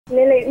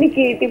இல்ல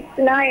இன்னைக்கு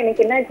டிப்ஸ்னா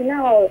எனக்கு என்னாச்சுன்னா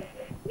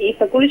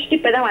இப்ப குளிச்சுட்டு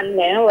இப்பதான்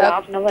வந்தேன் ஒரு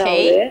half an hour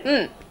ஆகுது.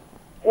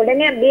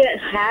 உடனே அப்படியே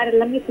ஹேர்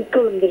எல்லாமே சிக்க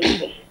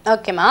விழுந்துருச்சு.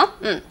 ஓகேமா.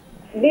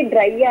 அப்படியே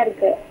ட்ரையா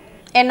இருக்கு.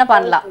 என்ன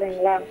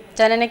பண்ணலாம்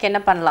ஜனனிக்கு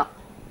என்ன பண்ணலாம்?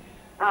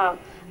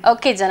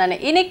 ஓகே ஜனனி,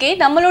 இன்னைக்கு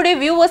நம்மளுடைய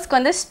வியூவர்ஸ்க்கு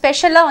வந்து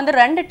ஸ்பெஷலாக வந்து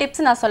 2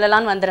 டிப்ஸ் நான்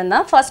சொல்லலான்னு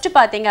வந்திருந்தேன். ஃபர்ஸ்ட்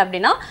பார்த்தீங்க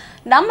அப்படின்னா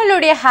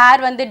நம்மளுடைய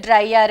ஹேர் வந்து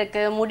ட்ரையாக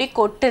இருக்குது, முடி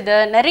கொட்டுது,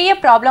 நிறைய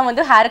ப்ராப்ளம்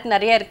வந்து ஹேருக்கு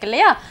நிறைய இருக்குது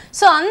இல்லையா?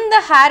 ஸோ அந்த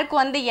ஹேருக்கு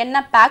வந்து என்ன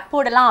பேக்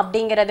போடலாம்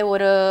அப்படிங்கிறது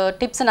ஒரு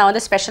டிப்ஸ் நான்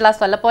வந்து ஸ்பெஷலாக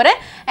சொல்ல போகிறேன்.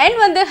 அண்ட்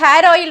வந்து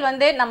ஹேர் ஆயில்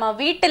வந்து நம்ம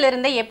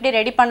வீட்டிலிருந்தே எப்படி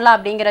ரெடி பண்ணலாம்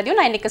அப்படிங்கிறதையும்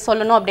நான் இன்றைக்கி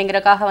சொல்லணும்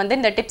அப்படிங்கிறக்காக வந்து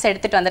இந்த டிப்ஸ்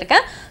எடுத்துகிட்டு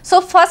வந்திருக்கேன். ஸோ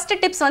ஃபர்ஸ்ட்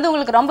டிப்ஸ் வந்து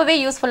உங்களுக்கு ரொம்பவே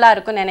யூஸ்ஃபுல்லாக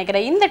இருக்கும்னு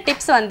நினைக்கிறேன். இந்த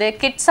டிப்ஸ் வந்து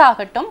கிட்ஸ்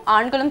ஆகட்டும்,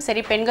 ஆண்களும்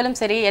சரி பெண்களும்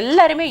சரி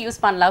எல்லாருமே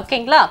யூஸ் பண்ணலாம்.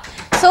 ஓகேங்களா?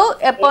 ஸோ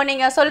இப்போ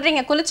நீங்கள்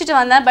சொல்கிறீங்க குளிச்சுட்டு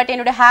வந்தேன் பட்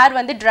என்னோடய ஹேர்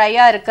வந்து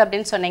ட்ரையாக இருக்குது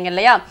அப்படின்னு சொன்னீங்க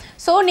இல்லையா?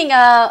 ஸோ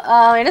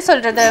நீங்கள் என்ன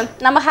சொல்கிறது,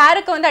 நம்ம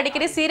ஹேருக்கு வந்து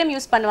அடிக்கடி சீரம்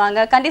யூஸ்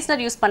பண்ணுவாங்க,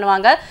 கண்டிஷனர் யூஸ்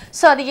பண்ணுவாங்க.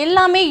 ஸோ அது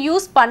எல்லாமே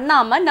யூஸ்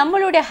பண்ணாமல்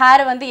நம்மளுடைய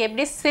ஹேரை வந்து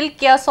எப்படி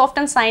சில்கியாக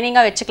சாஃப்ட் அண்ட்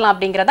சைனிங்காக வச்சுக்கலாம்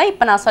அப்படிங்கிறதா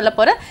இப்போ நான் சொல்ல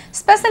போகிற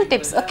ஸ்பெஷல்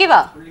டிப்ஸ்.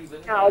 ஓகேவா?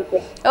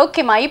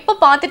 ஓகேம்மா. இப்போ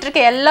பார்த்துட்டு இருக்க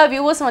எல்லா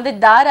வியூவர்ஸும் வந்து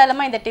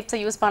தாராளமாக இந்த டிப்ஸை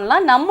யூஸ்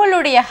பண்ணலாம்.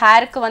 நம்மளுடைய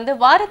ஹேருக்கு வந்து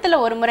வாரத்தில்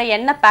ஒரு முறை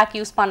என்ன பேக்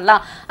யூஸ்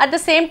பண்ணலாம், அட் த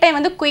சேம் டைம்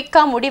வந்து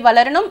குயிக்காக முடி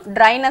வளரணும்,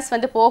 ட்ரைனஸ்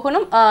வந்து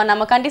போகணும்,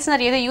 நம்ம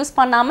கண்டிஷனர் எதுவும் யூஸ்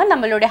பண்ணாமல்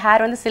நம்மளுடைய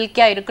ஹேர் வந்து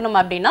சில்கியாக இருக்கணும்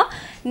அப்படின்னா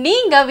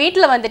நீங்கள்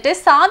வீட்டில் வந்துட்டு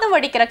சாதம்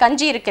வடிக்கிற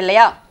கஞ்சி இருக்கு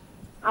இல்லையா?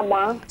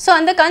 ஆமாம். ஸோ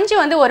அந்த கஞ்சி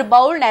வந்து ஒரு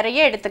பவுல்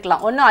நிறைய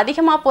எடுத்துக்கலாம். ஒன்றும்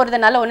அதிகமாக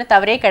போகிறதுனால ஒன்றும்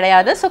தவறே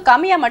கிடையாது. ஸோ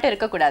கம்மியாக மட்டும்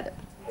இருக்கக்கூடாது.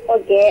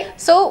 ஓகே.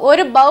 ஸோ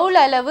ஒரு பவுல்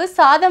அளவு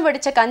சாதம்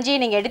வடித்த கஞ்சியை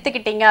நீங்கள்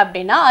எடுத்துக்கிட்டீங்க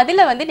அப்படின்னா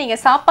அதில் வந்து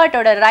நீங்கள்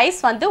சாப்பாட்டோட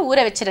ரைஸ் வந்து ஊற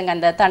வச்சுருங்க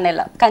அந்த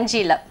தண்ணியில்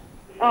கஞ்சியில்.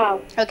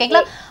 ஓகேங்களா?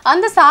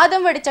 அந்த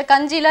சாதம் வடித்த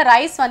கஞ்சியில்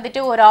ரைஸ்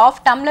வந்துட்டு ஒரு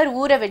 1/2 டம்ளர்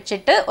ஊற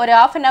வச்சுட்டு ஒரு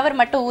 1/2 an hour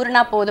மட்டும்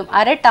ஊறினா போதும்.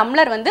 1/2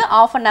 டம்ளர் வந்து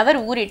 1/2 an hour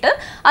ஊறிட்டு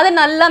அதை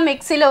நல்லா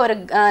மிக்சியில் ஒரு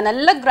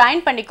நல்லா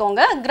கிரைண்ட்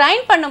பண்ணிக்கோங்க.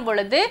 கிரைண்ட் பண்ணும்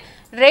பொழுது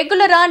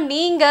ரெகுலராக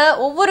நீங்கள்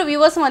ஒவ்வொரு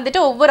வியூவர்ஸும் வந்துட்டு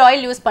ஒவ்வொரு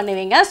ஆயில் யூஸ்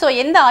பண்ணுவீங்க. ஸோ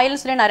எந்த ஆயில்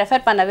சொல்லி நான்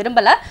ரெஃபர் பண்ண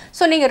விரும்பலை.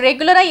 ஸோ நீங்கள்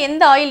ரெகுலராக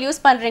எந்த ஆயில்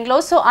யூஸ் பண்ணுறீங்களோ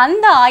ஸோ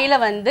அந்த ஆயிலை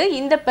வந்து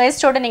இந்த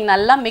பேஸ்ட்டோட நீங்கள்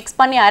நல்லா மிக்ஸ்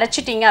பண்ணி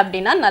அரைச்சிட்டிங்க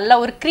அப்படின்னா நல்லா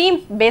ஒரு க்ரீம்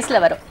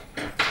பேஸில் வரும்.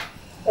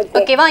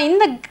 ஓகேவா?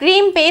 இந்த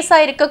க்ரீம்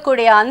பேஸாக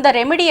இருக்கக்கூடிய அந்த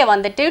ரெமெடியை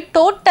வந்துட்டு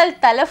டோட்டல்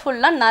தலை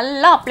ஃபுல்லாக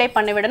நல்லா அப்ளை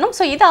பண்ணி விடணும்.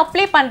 ஸோ இதை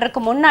அப்ளை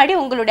பண்ணுறதுக்கு முன்னாடி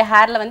உங்களுடைய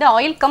ஹேரில் வந்து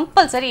ஆயில்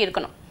கம்பல்சரி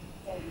இருக்கணும்.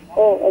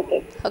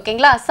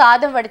 ஓகேங்களா?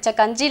 சாதம் வடித்த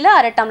கஞ்சியில்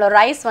 1/2 டம்ளர்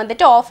ரைஸ்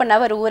வந்துட்டு 1/2 an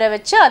hour ஊற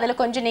வச்சு அதில்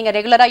கொஞ்சம் நீங்கள்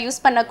ரெகுலராக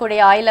யூஸ் பண்ணக்கூடிய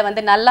ஆயிலை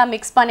வந்து நல்லா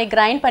மிக்ஸ் பண்ணி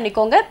கிரைண்ட்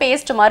பண்ணிக்கோங்க.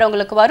 பேஸ்ட் மாதிரி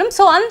உங்களுக்கு வரும்.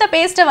 ஸோ அந்த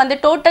பேஸ்ட்டை வந்து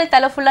டோட்டல்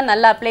தலை ஃபுல்லாக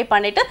நல்லா அப்ளை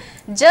பண்ணிவிட்டு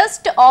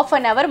ஜஸ்ட் 1/2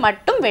 an hour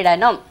மட்டும்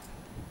விடணும்.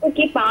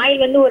 ஓகே. இப்போ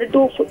ஆயில் வந்து ஒரு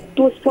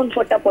 2 ஸ்பூன்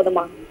போட்டால்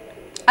போதுமா?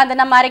 அதை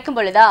நம்ம அரைக்கும்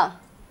பொழுதா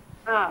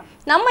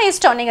நம்ம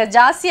இஷ்டம், நீங்கள்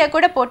ஜாஸ்தியாக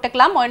கூட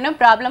போட்டுக்கலாம், ஒன்றும்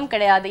ப்ராப்ளம்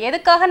கிடையாது.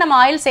 எதுக்காக நம்ம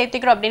ஆயில்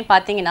சேர்த்துக்கிறோம் அப்படின்னு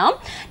பார்த்தீங்கன்னா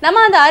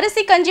நம்ம அந்த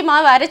அரிசி கஞ்சி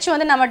மாவு அரைச்சி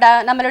வந்து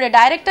நம்மளுடைய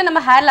டைரெக்டாக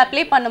நம்ம ஹேரில்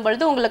அப்ளை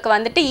பண்ணும்பொழுது உங்களுக்கு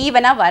வந்துட்டு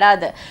ஈவனாக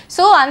வராது.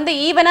 ஸோ அந்த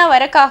ஈவனாக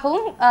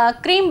வரக்காகவும்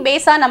க்ரீம்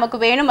பேஸாக நமக்கு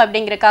வேணும்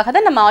அப்படிங்கிறக்காக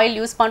தான் நம்ம ஆயில்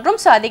யூஸ் பண்ணுறோம்.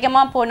 ஸோ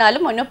அதிகமாக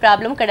போனாலும் ஒன்றும்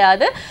ப்ராப்ளம்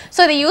கிடையாது.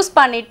 ஸோ இதை யூஸ்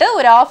பண்ணிவிட்டு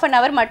ஒரு 1/2 an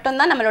hour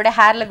மட்டும்தான் நம்மளோட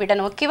ஹேரில்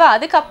விடணும். ஓகேவா?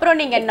 அதுக்கப்புறம்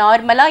நீங்கள்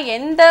நார்மலாக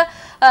எந்த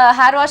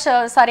ஹேர் வாஷ்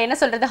என்ன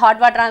சொல்கிறது,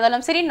 ஹாட் வாட்டராக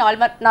இருந்தாலும் சரி,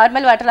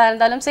 நார்மல் வாட்டராக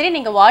இருந்தாலும் சரி,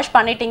 நீங்கள் வாஷ்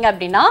பண்ணிட்டீங்க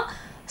அப்படின்னா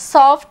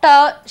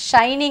சாஃப்டாக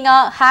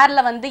ஷைனிங்காக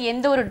ஹேரில் வந்து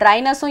எந்த ஒரு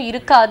ட்ரைனஸும்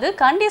இருக்காது.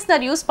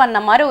 கண்டிஷனர் யூஸ் பண்ண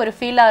மாதிரி ஒரு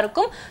ஃபீலாக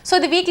இருக்கும். ஸோ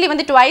இது வீக்லி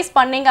வந்து 2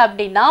 பண்ணிங்க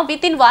அப்படின்னா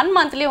வித்தின் 1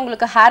 monthலேயே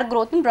உங்களுக்கு ஹேர்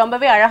க்ரோத்தும்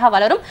ரொம்பவே அழகாக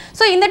வளரும்.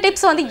 ஸோ இந்த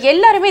டிப்ஸ் வந்து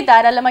எல்லாருமே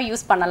தாராளமாக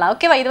யூஸ் பண்ணலாம்.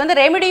 ஓகேவா? இது வந்து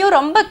ரெமெடியும்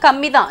ரொம்ப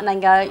கம்மி தான்.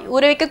 நீங்கள்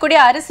ஊற வைக்கக்கூடிய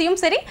அரிசியும்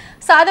சரி,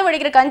 சாதம்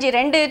வடிக்கிற கஞ்சி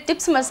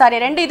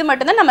 2 இது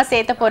மட்டும்தான் நம்ம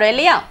சேர்த்த போகிறோம்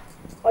இல்லையா?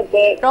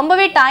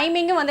 ரொம்பவே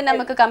டைமிங்கும் வந்து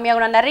நமக்கு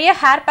கம்மியாகணும். நிறைய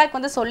ஹேர் பேக்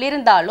வந்து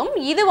சொல்லியிருந்தாலும்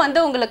இது வந்து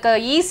உங்களுக்கு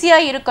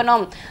ஈஸியாக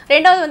இருக்கணும்,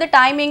 ரெண்டாவது வந்து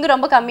டைமிங்கும்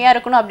ரொம்ப கம்மியாக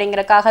இருக்கணும்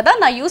அப்படிங்கிறக்காக தான்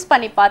நான் யூஸ்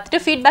பண்ணி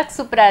பார்த்துட்டு ஃபீட்பேக்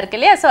சூப்பராக இருக்கு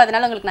இல்லையா? ஸோ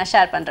அதனால உங்களுக்கு நான்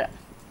ஷேர் பண்ணுறேன்.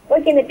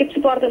 ஓகே. இந்த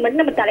டிப்ஸ் போறதுக்கு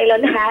மட்டும் நம்ம தலையில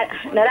வந்து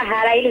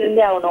ஹேர் ஆயில்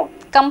இருந்தே ஆகணும்,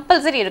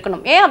 கம்பல்சரி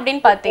இருக்கணும். ஏன்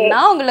அப்படின்னு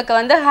பார்த்தீங்கன்னா உங்களுக்கு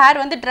வந்து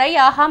ஹேர் வந்து ட்ரை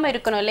ஆகாமல்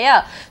இருக்கணும் இல்லையா?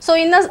 ஸோ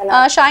இன்னும்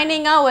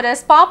ஷைனிங்காக ஒரு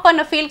ஸ்பா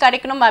பண்ண ஃபீல்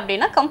கிடைக்கணும்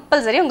அப்படின்னா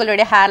கம்பல்சரி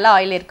உங்களுடைய ஹேரில்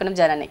ஆயில் இருக்கணும்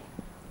ஜனனி.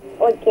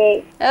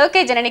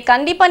 ஓகே ஜனனி,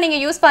 கண்டிப்பா நீங்க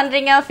யூஸ்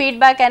பண்றீங்க,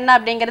 ஃபீட்பேக் என்ன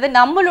அப்படிங்கிறது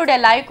நம்மளுடைய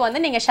லைவ்க்கு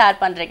வந்து நீங்க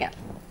ஷேர் பண்றீங்க.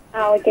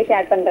 ஓகே,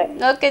 ஷேர் பண்றேன்.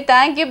 Okay,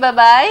 thank you. By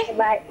by.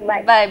 By by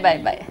by by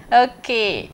by. Okay.